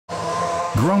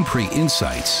Grand Prix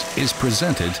Insights is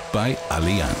presented by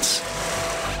Allianz.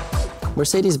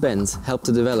 Mercedes-Benz helped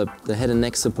to develop the head and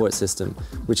neck support system,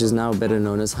 which is now better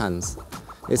known as Hans.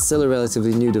 It's still a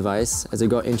relatively new device as it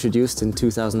got introduced in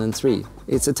 2003.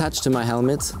 It's attached to my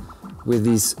helmet with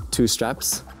these two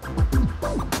straps.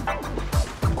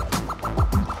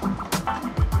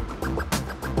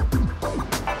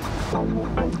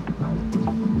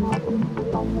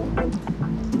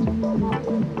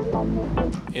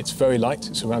 It's very light,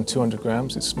 it's around 200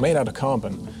 grams, it's made out of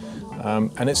carbon,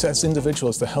 and it's as individual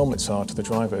as the helmets are to the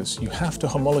drivers. You have to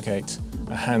homologate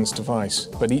a Hans device,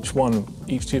 but each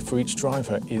for each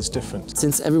driver is different.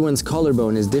 Since everyone's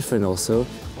collarbone is different also,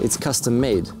 it's custom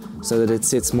made so that it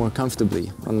sits more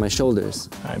comfortably on my shoulders.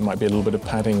 It might be a little bit of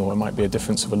padding, or it might be a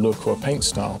difference of a look or a paint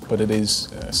style, but it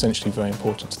is essentially very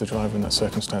important to the driver in that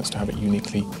circumstance to have it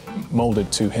uniquely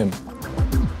molded to him.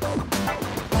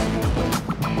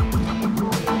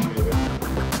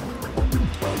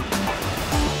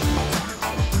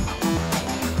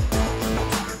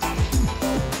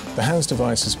 The Hans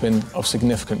device has been of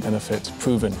significant benefit,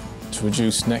 proven to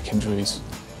reduce neck injuries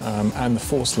and the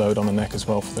force load on the neck as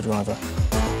well for the driver.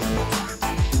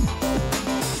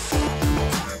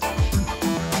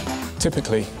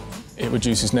 Typically, it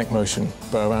reduces neck motion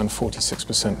by around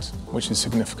 46%, which is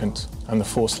significant, and the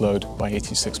force load by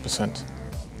 86%.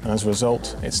 And as a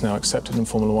result, it's now accepted in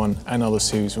Formula One and other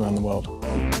series around the world.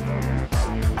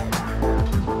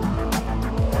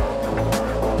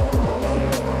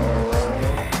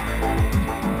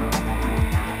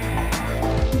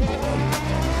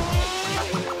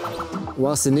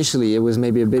 Whilst initially it was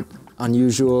maybe a bit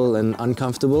unusual and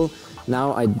uncomfortable,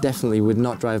 now I definitely would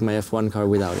not drive my F1 car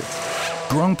without it.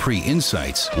 Grand Prix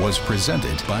Insights was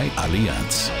presented by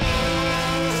Allianz.